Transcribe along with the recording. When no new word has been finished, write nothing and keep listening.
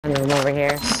over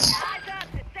here. Eyes up,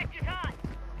 the sector's hot.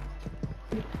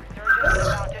 Surgeon is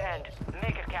about to end.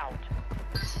 Make it count.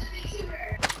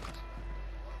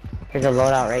 There's a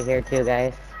loadout right here too,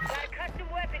 guys. Got a custom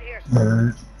weapon here.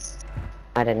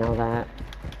 I didn't know that,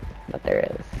 but there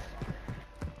is.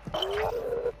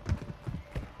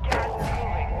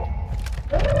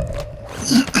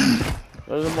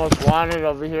 There's the most wanted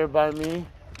over here by me.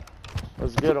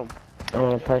 Let's get him. I'm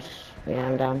gonna push. Yeah,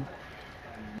 I'm down.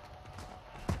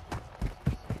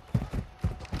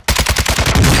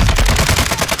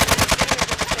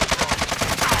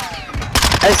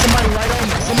 Hey, somebody right on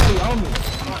me. Somebody on me.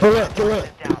 Pull up, pull up.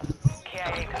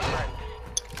 KIA confirmed.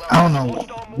 I don't know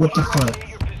what the fuck.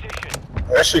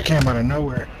 That shit came out of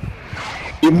nowhere.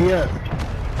 Get me up.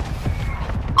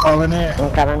 Calling in.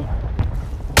 I'm coming.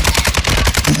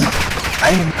 I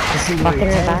ain't see where Fucking he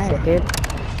came revive, from. dude.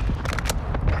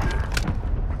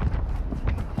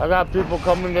 I got people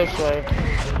coming this way.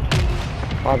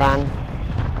 Hold on.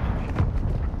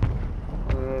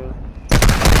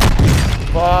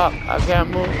 Fuck, I can't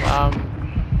move.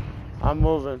 I'm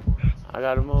moving. I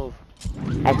gotta move.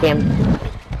 I see him.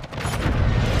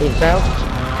 He's broke.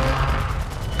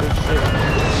 Good shit.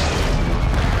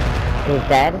 He's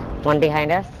dead. One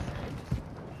behind us.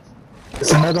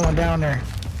 There's another one down there.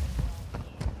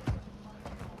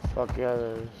 Fuck yeah,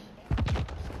 there is.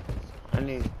 I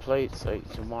need plates like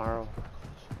tomorrow.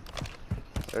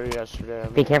 Or yesterday. I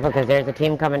mean. Be careful, because there's a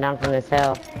team coming down from this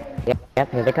hill.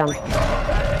 Yep, here they come.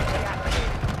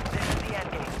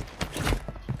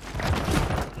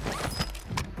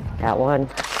 Got one.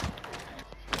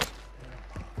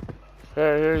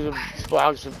 Here's a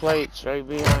box of plates right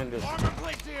behind us.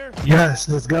 Yes,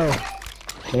 let's go.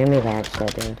 Give me that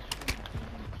shit, dude.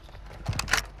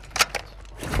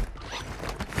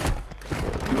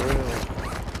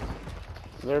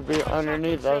 They're be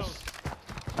underneath us.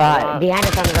 Behind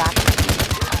us on the rock.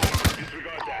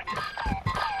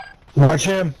 Watch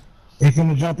him. He's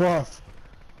gonna jump off.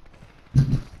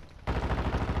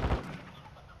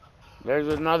 There's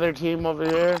another team over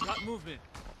here. Got movement.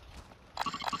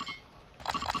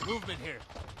 Movement here.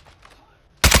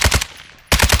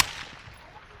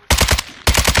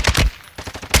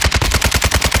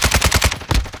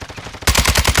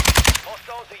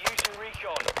 Hostiles are using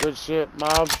recon. Good shit,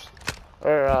 mobs.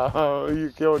 Or,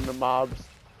 you killed the mobs.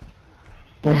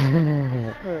 Right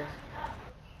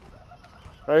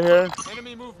here.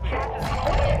 Enemy movement.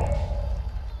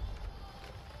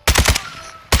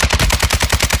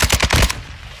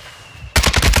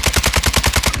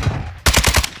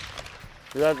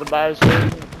 You got the buy station.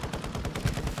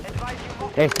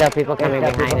 There's still people coming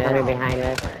behind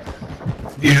us.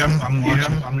 Yeah, I'm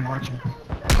watching. I'm watching.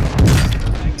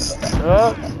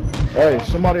 Oh, Hey,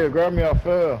 somebody grab me, I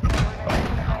fell.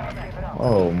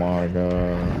 Oh my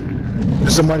god.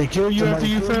 Did somebody kill you after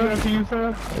you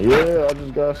fell? Yeah, I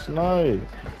just got sniped.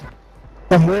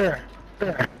 From where?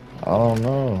 I don't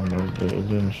know. It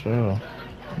didn't show.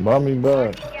 Buy me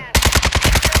back.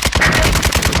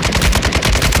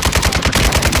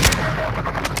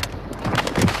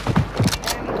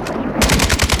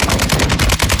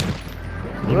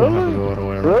 You don't have to go all the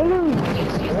way around. really?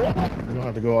 You don't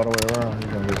have to go all the way around.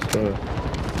 You're gonna get stuck.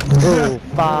 Ooh,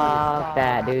 fuck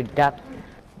that, dude. Duck.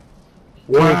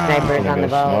 Two snipers on the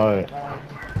boat.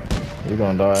 You're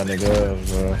gonna die in the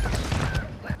gas, bro.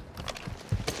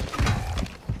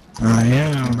 I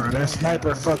am, bro. That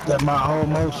sniper fucked up my whole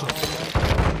motion.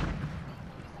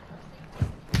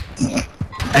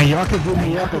 And y'all can put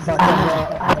me up if I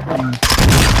come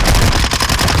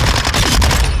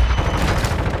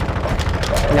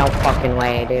No fucking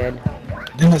way, dude.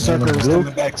 Then the circle is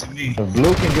coming back to me. If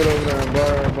Blue can get over there and buy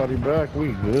everybody back,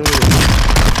 we good.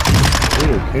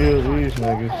 We'll kill these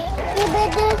niggas.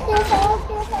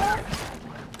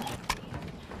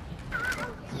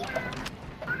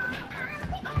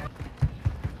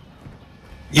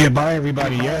 Yeah, buy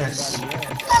everybody, yes.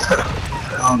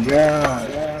 Oh god.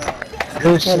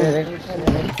 Good shit.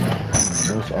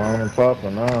 It's on and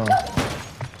popping now.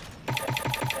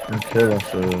 I'm killing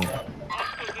shit.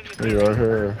 We right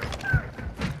here.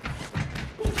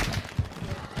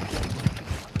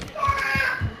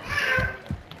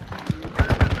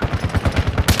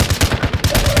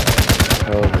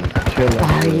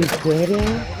 Are you kidding?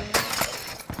 Advise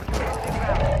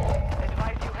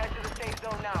you head to the safe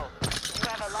zone now. You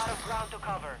have a lot of ground to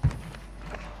cover.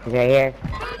 He's right here.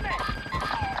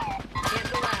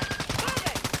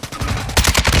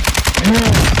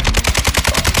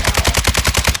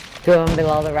 Two of them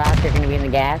below the rock. They're gonna be in the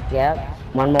gas. Yep.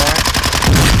 One more.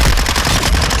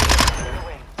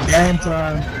 Game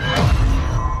time.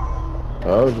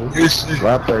 Oh, just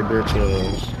slap that bitch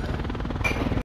ass.